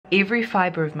every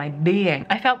fiber of my being.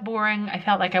 I felt boring. I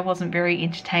felt like I wasn't very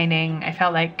entertaining. I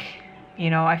felt like, you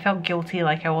know, I felt guilty,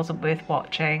 like I wasn't worth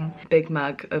watching. Big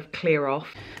mug of Clear Off.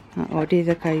 Oh,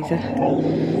 dieser Kaiser.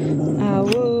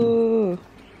 Au.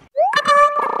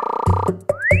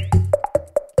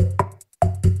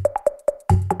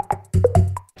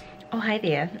 Oh, hi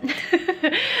there.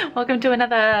 Welcome to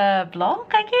another vlog,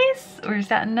 I guess, or is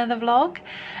that another vlog?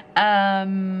 I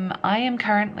am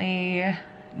currently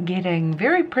getting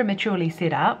very prematurely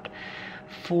set up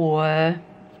for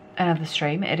another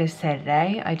stream. It is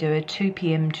Saturday. I do a 2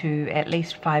 p.m. to at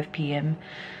least 5 p.m.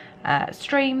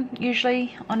 Stream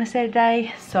usually on a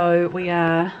Saturday, so we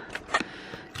are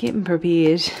getting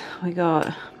prepared. We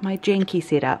got my janky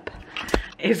setup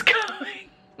is going.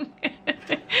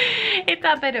 It's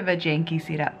a bit of a janky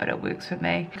setup, but it works for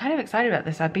me. I'm kind of excited about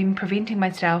this. I've been preventing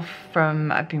myself from,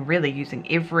 I've been really using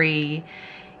every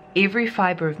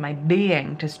fiber of my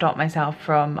being to stop myself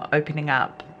from opening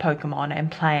up Pokemon and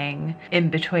playing in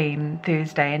between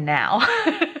Thursday and now.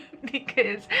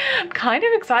 Because I'm kind of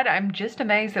excited. I'm just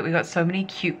amazed that we got so many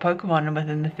cute Pokemon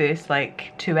within the first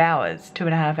like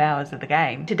 2.5 hours of the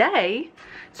game. Today,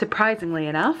 surprisingly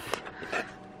enough,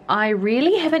 I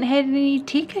really haven't had any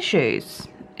tech issues.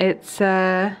 It's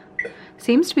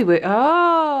seems to be working.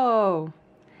 Oh,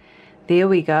 there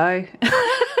we go.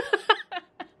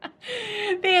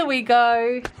 There we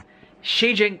go.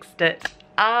 She jinxed it.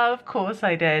 Of course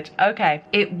I did. Okay,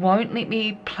 it won't let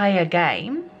me play a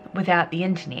game without the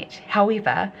internet.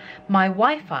 However, my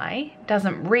Wi-Fi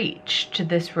doesn't reach to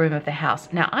this room of the house.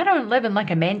 Now, I don't live in like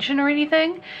a mansion or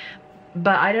anything,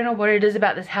 but I don't know what it is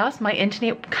about this house. My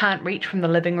internet can't reach from the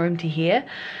living room to here.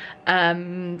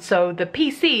 So the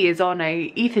PC is on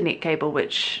a Ethernet cable,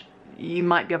 which you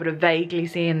might be able to vaguely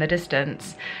see in the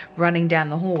distance running down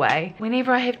the hallway.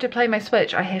 Whenever I have to play my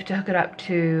Switch, I have to hook it up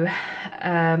to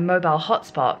a mobile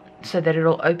hotspot so that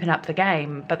it'll open up the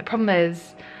game. But the problem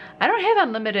is I don't have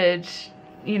unlimited,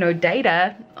 you know,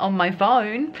 data on my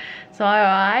phone. So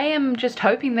I am just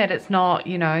hoping that it's not,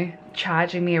 you know,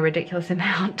 charging me a ridiculous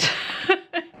amount.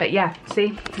 But yeah,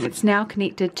 see, it's now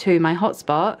connected to my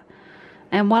hotspot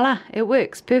and voila, it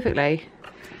works perfectly.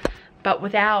 But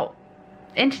without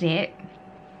internet,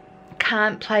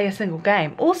 can't play a single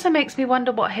game. Also makes me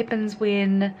wonder what happens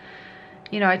when,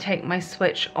 you know, I take my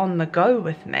Switch on the go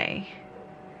with me.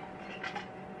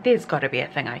 There's got to be a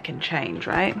thing I can change,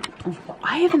 right? Oh,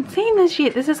 I haven't seen this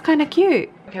yet. This is kind of cute.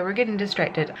 Okay, we're getting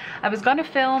distracted. I was going to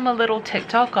film a little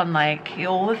TikTok on like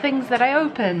all the things that I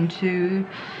open to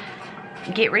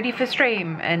get ready for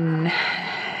stream, and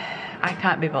I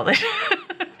can't be bothered.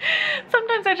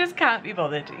 Sometimes I just can't be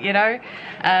bothered, you know?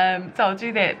 So I'll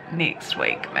do that next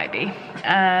week, maybe.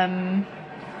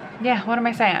 Yeah, what am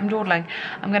I saying? I'm dawdling.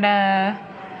 I'm gonna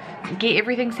get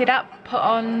everything set up, put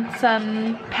on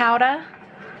some powder,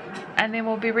 and then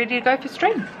we'll be ready to go for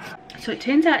stream. So it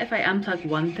turns out if I unplug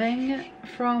one thing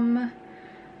from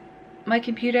my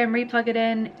computer and replug it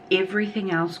in,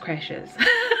 everything else crashes.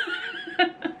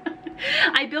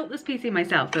 I built this PC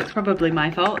myself, so it's probably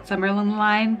my fault somewhere along the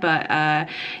line, but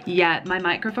yeah, my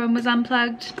microphone was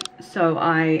unplugged, so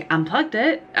I unplugged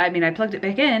it. I mean, I plugged it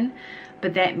back in,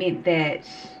 but that meant that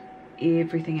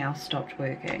everything else stopped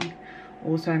working.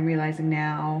 Also, I'm realizing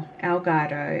now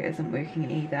Elgato isn't working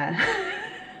either.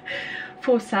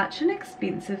 For such an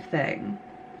expensive thing,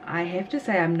 I have to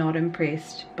say I'm not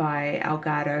impressed by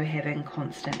Elgato having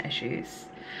constant issues.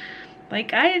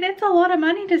 Like, that's a lot of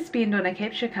money to spend on a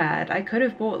capture card. I could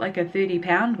have bought like a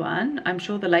 £30 one. I'm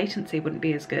sure the latency wouldn't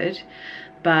be as good.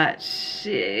 But,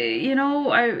 you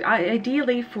know,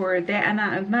 ideally for that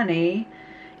amount of money,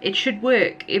 it should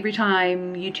work every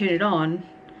time you turn it on.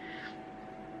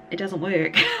 It doesn't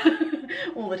work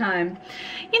all the time.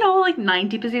 You know, like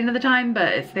 90% of the time, but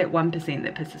it's that 1%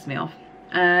 that pisses me off.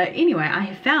 Anyway, I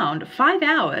have found 5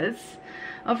 hours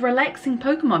of relaxing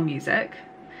Pokemon music.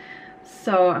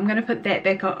 So I'm going to put that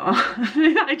back on.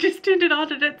 I just turned it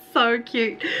on and it's so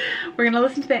cute. We're going to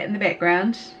listen to that in the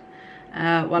background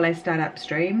while I start up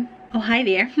stream. Oh, hi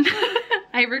there.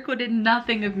 I recorded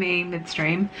nothing of me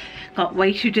midstream. Got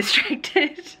way too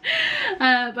distracted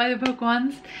by the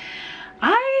Pokemons.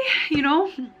 You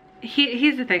know,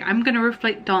 here's the thing. I'm going to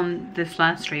reflect on this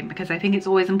last stream because I think it's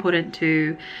always important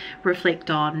to reflect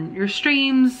on your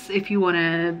streams if you want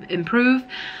to improve.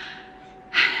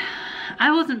 I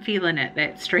wasn't feeling it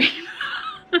that stream,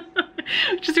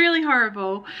 which is really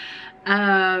horrible. But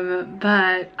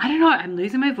I don't know, I'm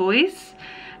losing my voice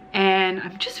and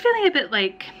I'm just feeling a bit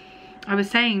like I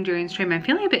was saying during stream, I'm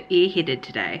feeling a bit airheaded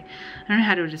today. I don't know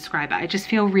how to describe it. I just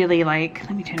feel really like,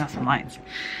 let me turn off some lights.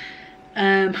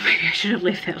 Maybe I should have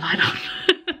left that light on.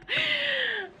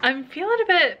 I'm feeling a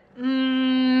bit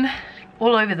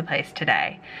all over the place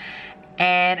today,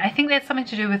 and I think that's something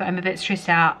to do with I'm a bit stressed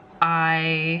out.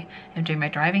 I am doing my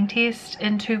driving test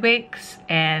in 2 weeks,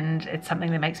 and it's something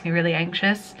that makes me really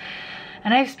anxious,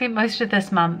 and I've spent most of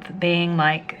this month being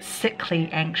like sickly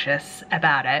anxious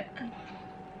about it,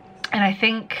 and I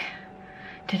think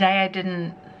today I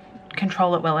didn't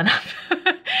control it well enough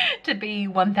to be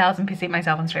 1000%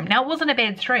 myself on stream. Now, it wasn't a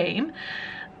bad stream.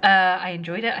 I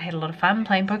enjoyed it. I had a lot of fun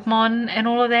playing Pokemon and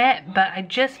all of that, but I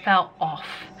just felt off,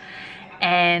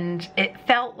 and it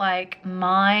felt like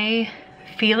my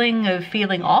feeling of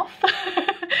feeling off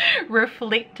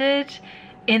reflected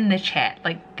in the chat.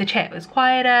 Like, the chat was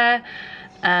quieter,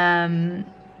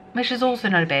 which is also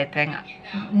not a bad thing.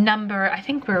 I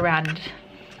think we're around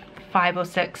 5 or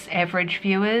 6 average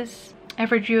viewers.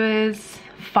 Average viewers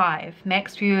 5,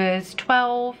 max viewers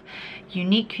 12,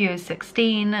 unique viewers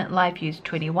 16, live views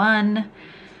 21.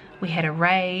 We had a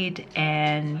raid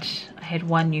and I had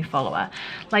 1 new follower.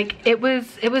 Like, it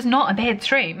was not a bad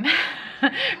stream.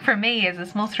 For me as a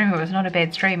small streamer, it was not a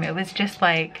bad stream. It was just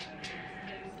like,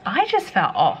 I just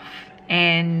felt off,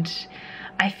 and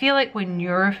I feel like when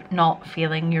you're not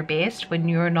feeling your best, when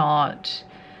you're not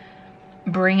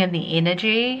bringing the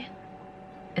energy,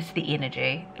 it's the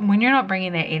energy. When you're not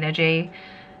bringing that energy,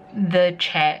 the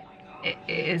chat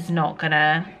is not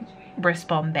gonna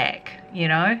respond back, you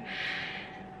know?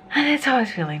 And that's how I was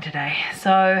feeling today.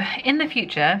 So in the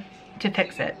future, to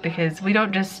fix it, because we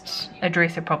don't just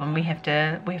address a problem, we have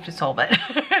to solve it.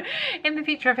 In the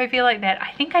future, if I feel like that,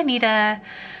 I think I need to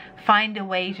find a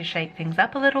way to shake things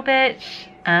up a little bit.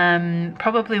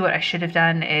 Probably what I should have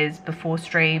done is before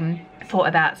stream thought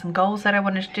about some goals that I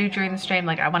wanted to do during the stream.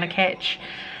 Like, I want to catch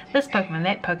this Pokemon,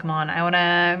 that Pokemon, I want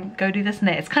to go do this and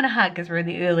that. It's kind of hard because we're in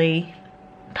the early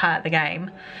part of the game,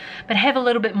 but have a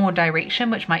little bit more direction,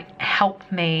 which might help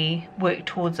me work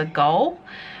towards a goal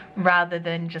rather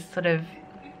than just sort of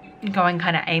going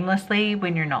kind of aimlessly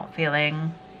when you're not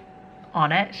feeling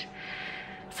on it.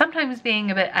 Sometimes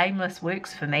being a bit aimless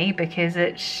works for me because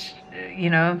it, you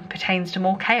know, pertains to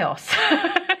more chaos,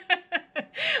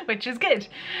 which is good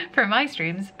for my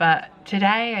streams. But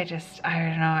today I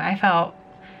don't know,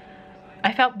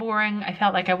 I felt boring. I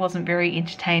felt like I wasn't very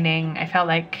entertaining. I felt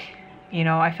like, you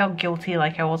know, I felt guilty,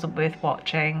 like I wasn't worth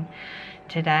watching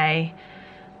today.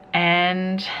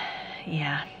 And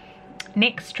yeah,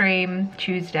 next stream,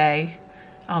 Tuesday,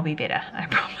 I'll be better, I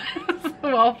promise.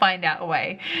 I'll find out a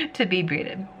way to be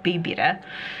better.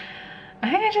 I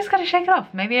think I just gotta shake it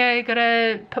off. Maybe I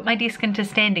gotta put my desk into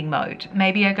standing mode.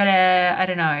 Maybe I gotta, I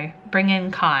don't know, bring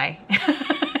in Kai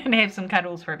and have some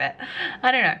cuddles for a bit.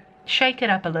 I don't know. Shake it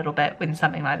up a little bit when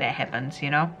something like that happens, you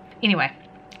know? Anyway,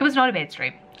 it was not a bad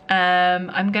stream.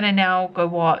 I'm gonna now go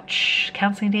watch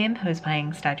Counselling DM, who's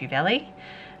playing Stardew Valley.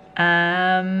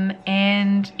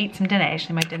 And eat some dinner.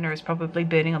 Actually, my dinner is probably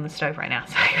burning on the stove right now,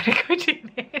 so I gotta go do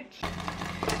that.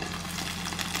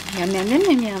 Yum, yum, yum,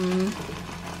 yum, yum.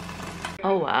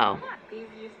 Oh, wow.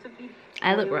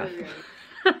 I look rough.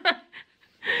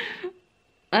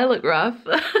 I look rough.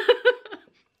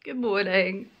 Good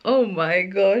morning. Oh my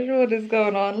gosh, what is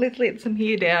going on? Let's let some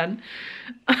hair down.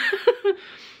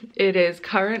 It is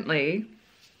currently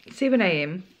 7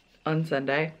 AM on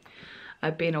Sunday.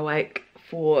 I've been awake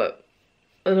for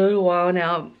a little while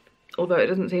now, although it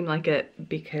doesn't seem like it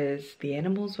because the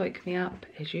animals woke me up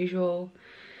as usual.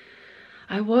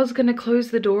 I was gonna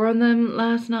close the door on them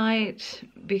last night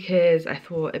because I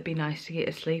thought it'd be nice to get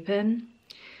a sleep in,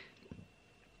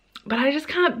 but I just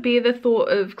can't bear the thought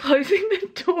of closing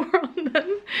the door on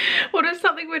them. What if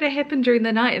something were to happen during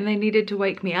the night and they needed to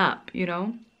wake me up, you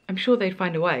know? I'm sure they'd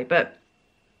find a way, but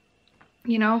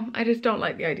you know, I just don't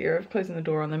like the idea of closing the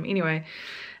door on them. Anyway,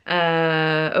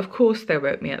 of course they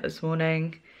woke me up this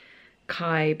morning.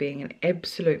 Kai, being an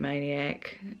absolute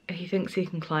maniac, he thinks he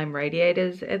can climb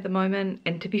radiators at the moment,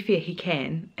 and to be fair, he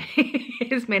can. He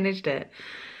has managed it,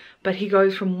 but he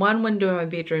goes from one window in my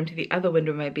bedroom to the other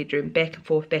window in my bedroom, back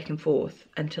and forth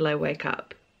until I wake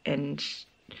up and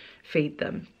feed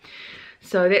them.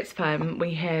 So that's fun.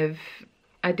 We have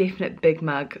a definite big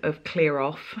mug of clear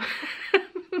off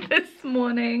this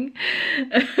morning.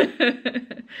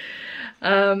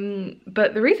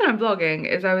 But the reason I'm vlogging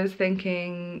is I was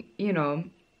thinking, you know,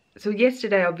 so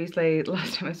yesterday, obviously,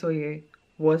 last time I saw you,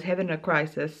 was having a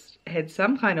crisis, had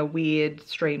some kind of weird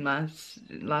stream last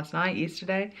night,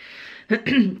 yesterday.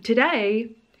 Today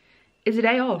is a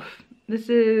day off. This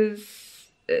is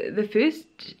the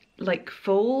first, like,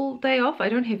 full day off. I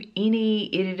don't have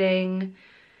any editing,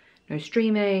 no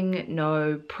streaming,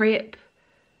 no prep.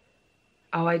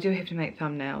 Oh, I do have to make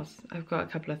thumbnails. I've got a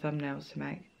couple of thumbnails to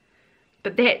make.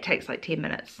 But that takes like 10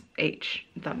 minutes each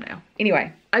thumbnail.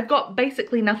 Anyway, I've got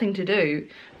basically nothing to do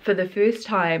for the first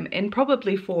time in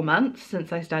probably 4 months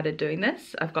since I started doing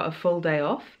this. I've got a full day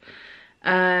off.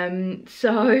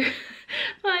 So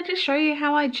I just show you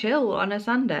how I chill on a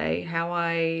Sunday, how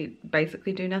I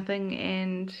basically do nothing,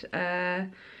 and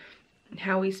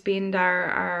how we spend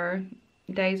our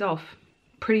days off.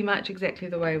 Pretty much exactly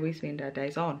the way we spend our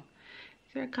days on.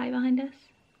 Is there a guy behind us?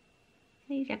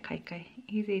 He's a kai.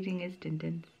 He's eating his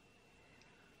din-dins.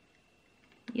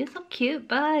 You're so cute,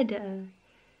 bud.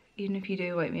 Even if you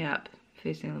do wake me up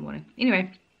first thing in the morning.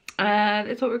 Anyway,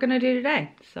 that's what we're gonna do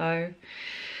today. So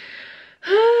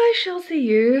I shall see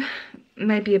you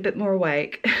maybe a bit more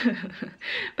awake.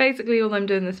 Basically all I'm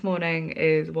doing this morning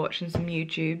is watching some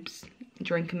YouTubes,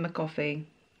 drinking my coffee,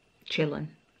 chilling.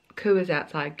 Koo is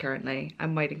outside currently.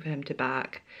 I'm waiting for him to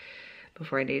bark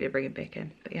before I need to bring him back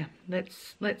in. But yeah,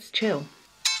 let's chill.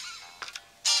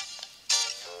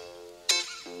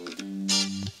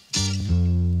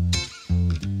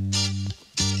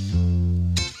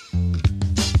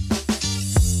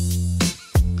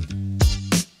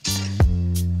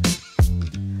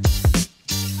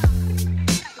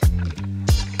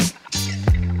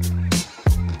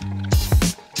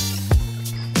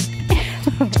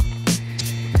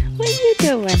 What are you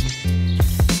doing?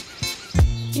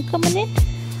 You coming in?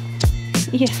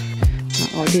 Yeah.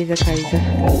 Oh, dieser Kaiser.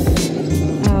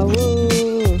 Au.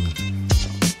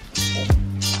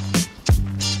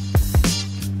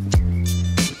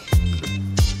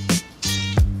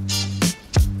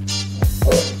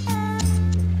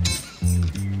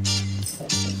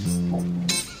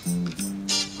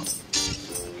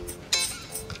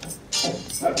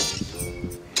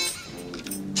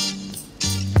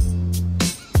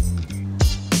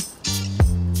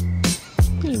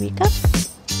 Here we go.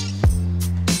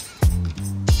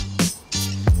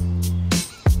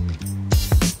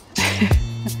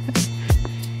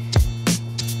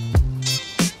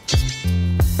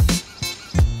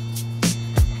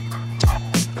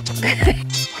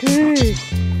 Good.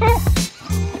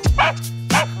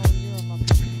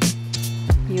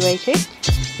 You ate it?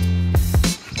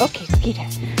 Okay, get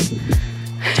it.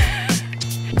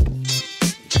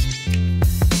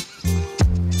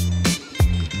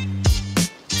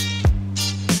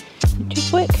 Too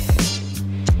quick.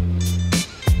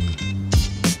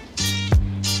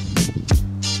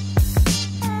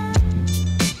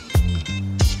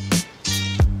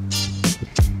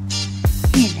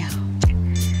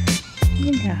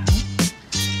 Hello.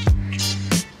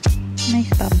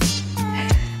 Nice bum.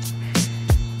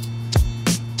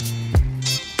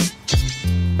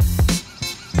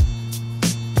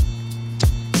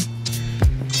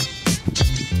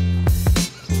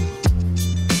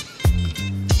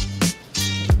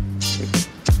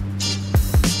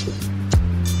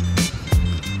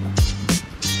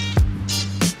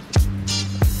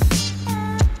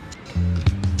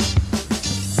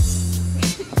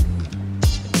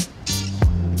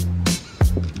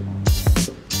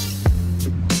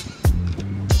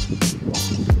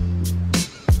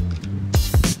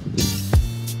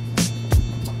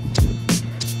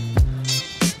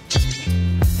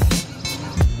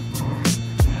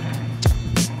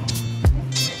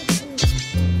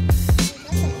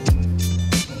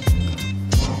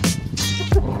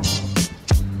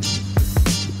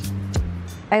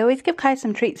 I always give Kai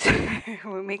some treats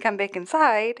when we come back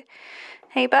inside.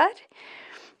 Hey, bud?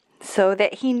 So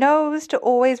that he knows to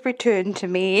always return to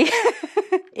me.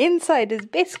 Inside is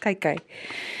best, Kai.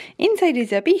 Inside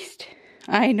is a beast.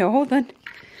 I know, hold on.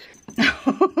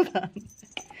 Hold on.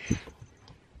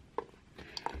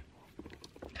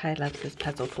 Kai loves his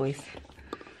puzzle toys.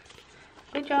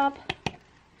 Good job.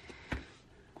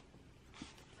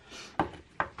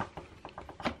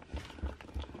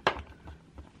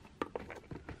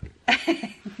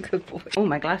 Good boy. Oh,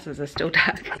 my glasses are still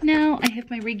dark. Now I have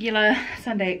my regular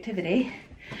Sunday activity,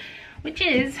 which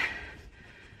is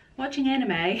watching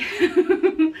anime.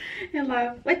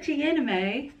 Hello. Watching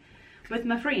anime with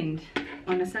my friend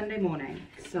on a Sunday morning.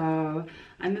 So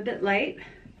I'm a bit late.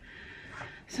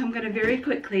 So I'm going to very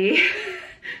quickly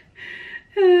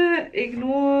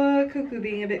ignore Cuckoo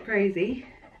being a bit crazy.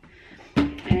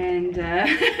 And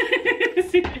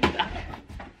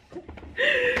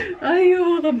oh,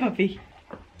 hold on, puppy.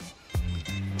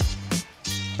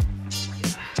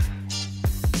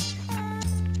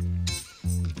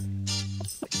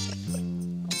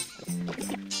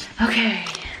 Okay,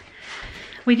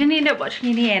 we didn't end up watching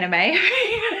any anime.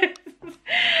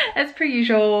 As per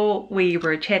usual, we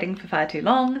were chatting for far too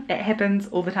long. That happens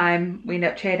all the time. We end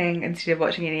up chatting instead of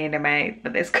watching any anime,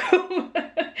 but that's cool.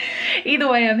 Either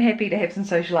way, I'm happy to have some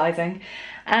socializing.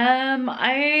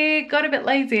 I got a bit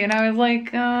lazy and I was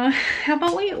like, how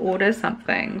about we order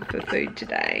something for food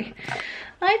today?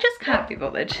 I just can't be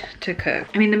bothered to cook.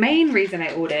 I mean, the main reason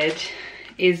I ordered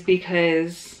is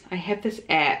because I have this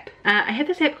app. I have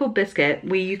this app called Biscuit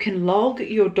where you can log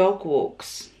your dog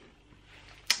walks.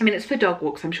 I mean, it's for dog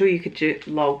walks. I'm sure you could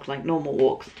log like normal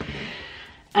walks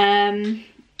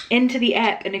into the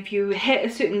app, and if you hit a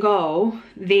certain goal,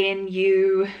 then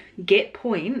you get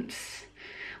points,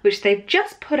 which they've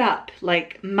just put up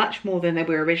like much more than they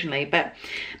were originally. But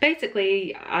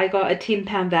basically I got a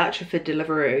 £10 voucher for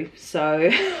Deliveroo, so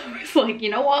I was like, you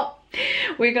know what,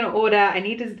 we're gonna order, I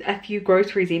needed a few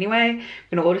groceries anyway. I'm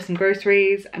gonna order some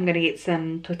groceries, I'm gonna get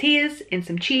some tortillas and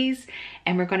some cheese,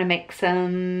 and we're gonna make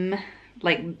some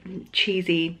like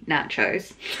cheesy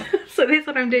nachos. So that's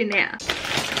what I'm doing now.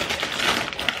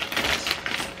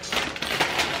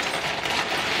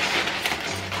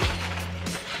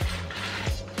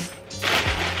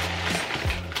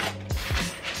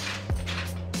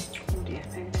 Oh dear,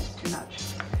 maybe that's too much.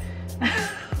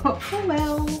 Oh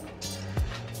well.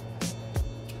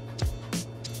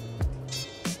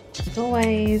 As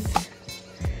always,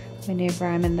 whenever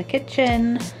I'm in the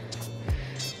kitchen,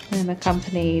 I'm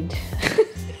accompanied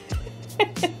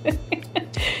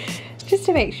just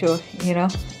to make sure, you know,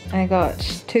 I got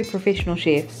 2 professional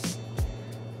chefs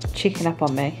checking up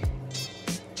on me.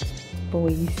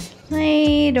 Boys,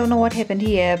 I don't know what happened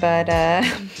here, but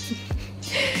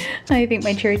I think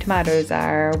my cherry tomatoes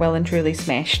are well and truly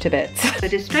smashed to bits. To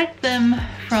distract them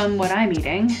from what I'm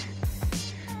eating,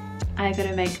 I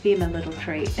gotta make them a little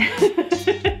treat.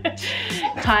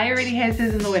 Kai already has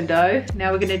his in the window.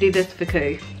 Now we're gonna do this for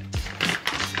Koo.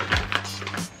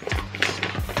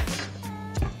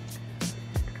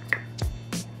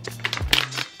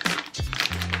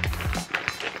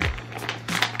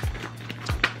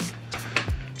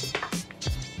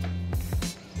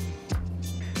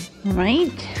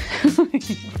 Right.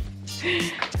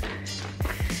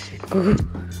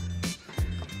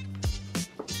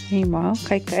 Meanwhile,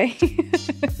 Kai.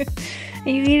 Are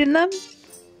you eating them?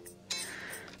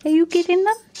 Are you getting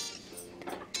them?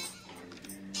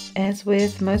 As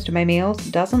with most of my meals,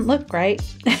 doesn't look great.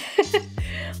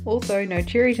 Also, no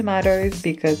cherry tomatoes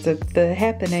because of the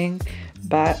happening,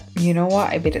 but you know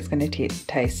what? I bet it's going to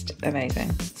taste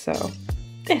amazing. So,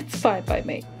 it's fine by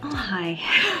me. Oh, hi.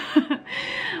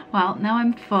 Well, now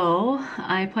I'm full.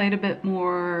 I played a bit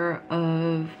more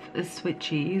of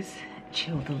Switchies.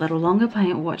 Chilled a little longer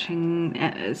watching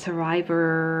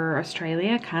Survivor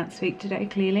Australia. Can't speak today,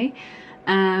 clearly.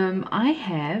 I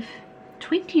have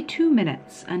 22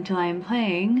 minutes until I'm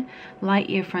playing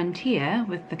Lightyear Frontier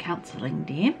with the counselling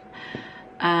DM.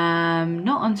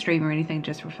 Not on stream or anything,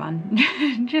 just for fun.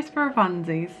 Just for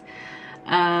funsies.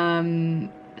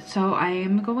 So I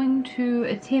am going to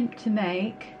attempt to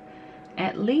make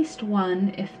at least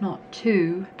 1, if not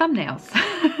 2, thumbnails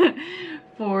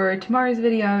for tomorrow's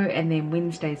video and then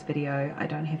Wednesday's video. I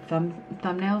don't have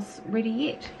thumbnails ready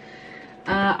yet.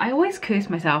 I always curse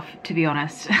myself, to be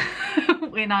honest,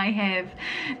 when I have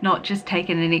not just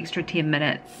taken an extra 10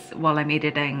 minutes while I'm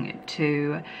editing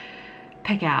to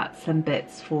pick out some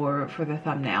bits for the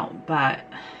thumbnail, but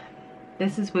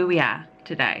this is where we are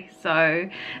today. So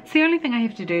it's the only thing I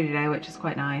have to do today, which is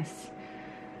quite nice.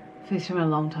 First time in a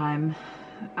long time,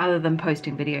 other than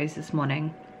posting videos this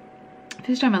morning.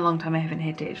 First time in a long time I haven't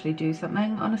had to actually do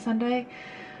something on a Sunday.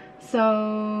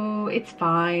 So it's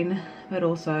fine, but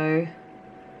also,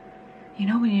 you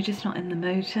know, when you're just not in the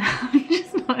mood. I'm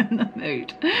just not in the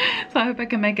mood. So I hope I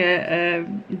can make a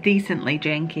decently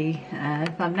janky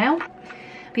thumbnail.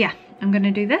 But yeah, I'm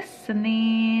gonna do this and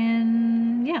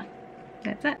then, yeah,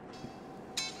 that's it.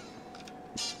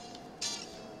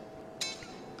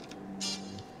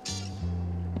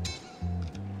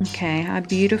 Okay, our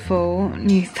beautiful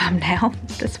new thumbnail,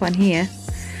 this one here,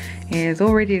 is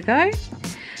all ready to go.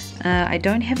 I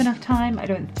don't have enough time, I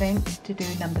don't think, to do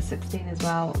number 16 as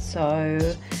well,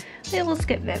 so we will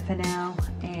skip that for now,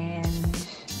 and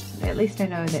at least I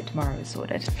know that tomorrow is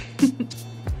sorted.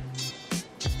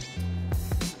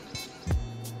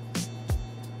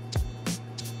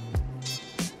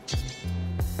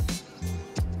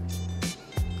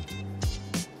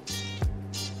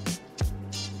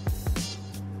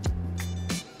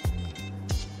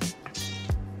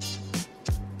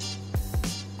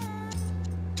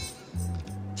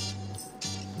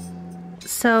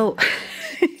 So,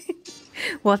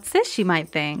 what's this, you might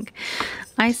think?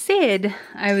 I said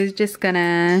I was just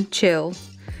gonna chill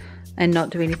and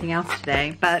not do anything else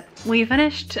today, but we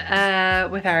finished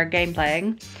with our game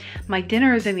playing. My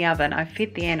dinner is in the oven. I've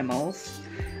fed the animals.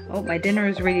 Oh, my dinner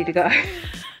is ready to go.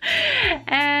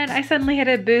 And I suddenly had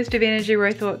a burst of energy where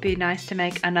I thought it'd be nice to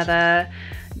make another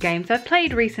games I've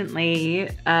played recently,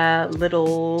 a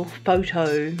little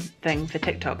photo thing for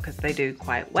TikTok because they do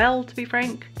quite well, to be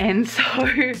frank. And so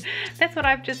that's what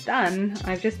I've just done.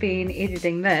 I've just been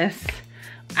editing this.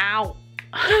 Ow!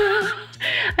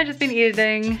 I've just been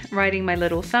editing, writing my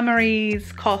little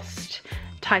summaries, cost,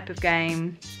 type of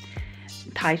game,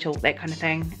 title, that kind of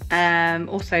thing.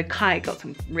 Also Kai got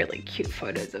some really cute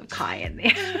photos of Kai in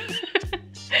there.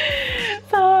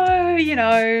 So, you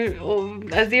know,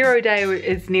 a 0 day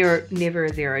is never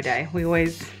a 0 day. We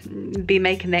always be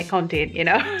making that content, you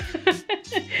know.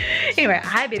 Anyway,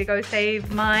 I better go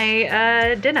save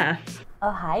my dinner.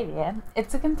 Oh, hi there.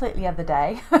 It's a completely other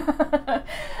day.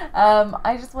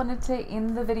 I just wanted to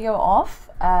end the video off.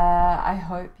 I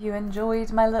hope you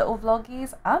enjoyed my little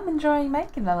vloggies. I'm enjoying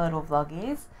making the little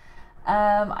vloggies.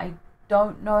 I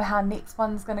don't know how next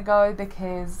one's gonna go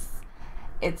because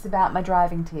it's about my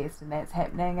driving test and that's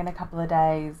happening in a couple of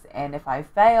days, and if I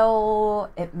fail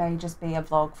it may just be a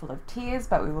vlog full of tears,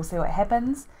 but we will see what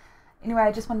happens. Anyway,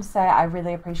 I just wanted to say I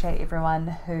really appreciate everyone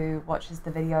who watches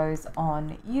the videos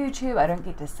on YouTube. I don't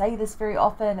get to say this very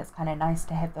often. It's kind of nice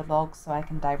to have the vlogs so I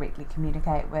can directly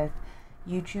communicate with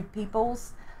YouTube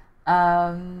peoples.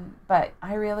 But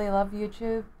I really love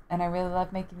YouTube and I really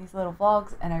love making these little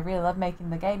vlogs, and I really love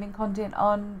making the gaming content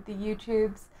on the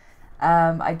YouTubes.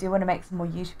 I do want to make some more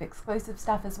YouTube exclusive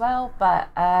stuff as well, but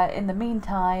in the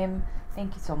meantime,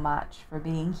 thank you so much for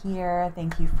being here.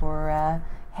 Thank you for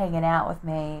hanging out with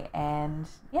me, and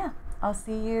yeah, I'll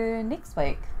see you next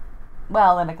week.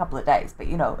 Well, in a couple of days, but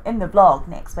you know, in the vlog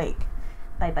next week.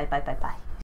 Bye bye bye bye bye.